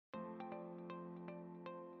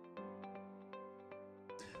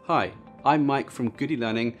Hi, I'm Mike from Goody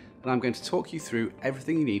Learning, and I'm going to talk you through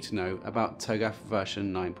everything you need to know about TOGAF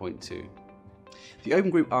version 9.2. The Open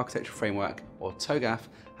Group Architecture Framework, or TOGAF,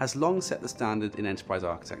 has long set the standard in enterprise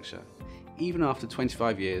architecture. Even after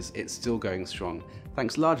 25 years, it's still going strong,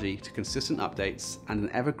 thanks largely to consistent updates and an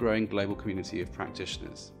ever-growing global community of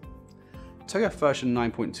practitioners. TOGAF version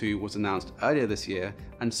 9.2 was announced earlier this year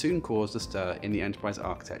and soon caused a stir in the enterprise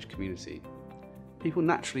architecture community. People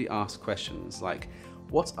naturally ask questions like,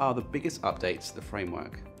 what are the biggest updates to the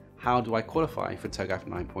framework? How do I qualify for TOGAF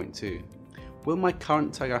 9.2? Will my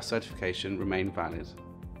current TOGAF certification remain valid?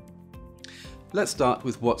 Let's start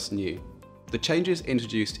with what's new. The changes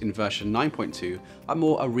introduced in version 9.2 are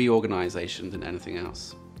more a reorganization than anything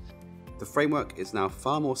else. The framework is now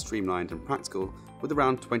far more streamlined and practical, with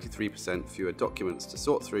around 23% fewer documents to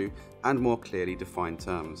sort through and more clearly defined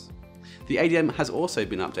terms. The ADM has also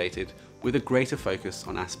been updated with a greater focus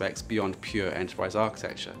on aspects beyond pure enterprise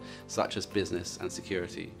architecture, such as business and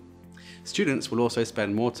security. Students will also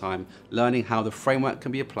spend more time learning how the framework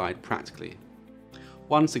can be applied practically.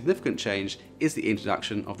 One significant change is the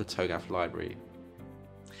introduction of the TOGAF library.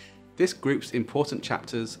 This groups important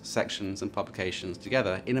chapters, sections and publications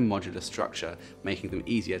together in a modular structure, making them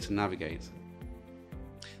easier to navigate.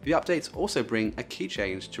 The updates also bring a key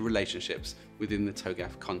change to relationships within the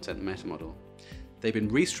TOGAF content meta model. They've been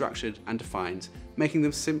restructured and defined, making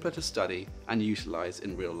them simpler to study and utilize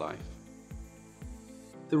in real life.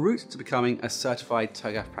 The route to becoming a certified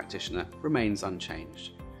TOGAF practitioner remains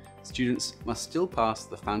unchanged. Students must still pass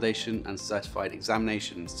the foundation and certified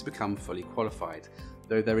examinations to become fully qualified,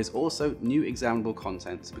 though there is also new examinable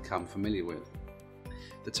content to become familiar with.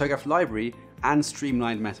 The TOGAF library and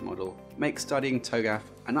streamlined meta model make studying TOGAF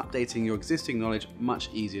and updating your existing knowledge much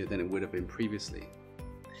easier than it would have been previously.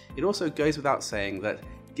 It also goes without saying that,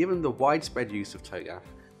 given the widespread use of TOGAF,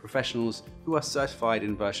 professionals who are certified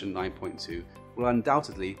in version 9.2 will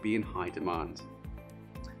undoubtedly be in high demand.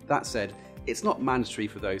 That said, it's not mandatory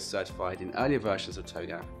for those certified in earlier versions of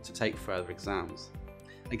TOGAF to take further exams.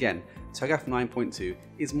 Again, TOGAF 9.2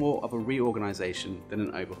 is more of a reorganization than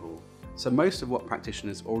an overhaul, so most of what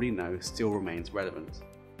practitioners already know still remains relevant.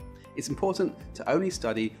 It's important to only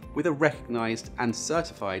study with a recognized and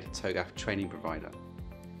certified TOGAF training provider.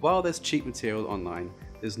 While there's cheap material online,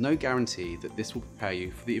 there's no guarantee that this will prepare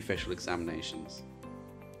you for the official examinations.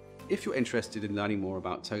 If you're interested in learning more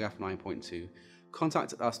about TOGAF 9.2,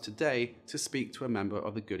 contact us today to speak to a member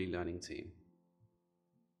of the Goody Learning team.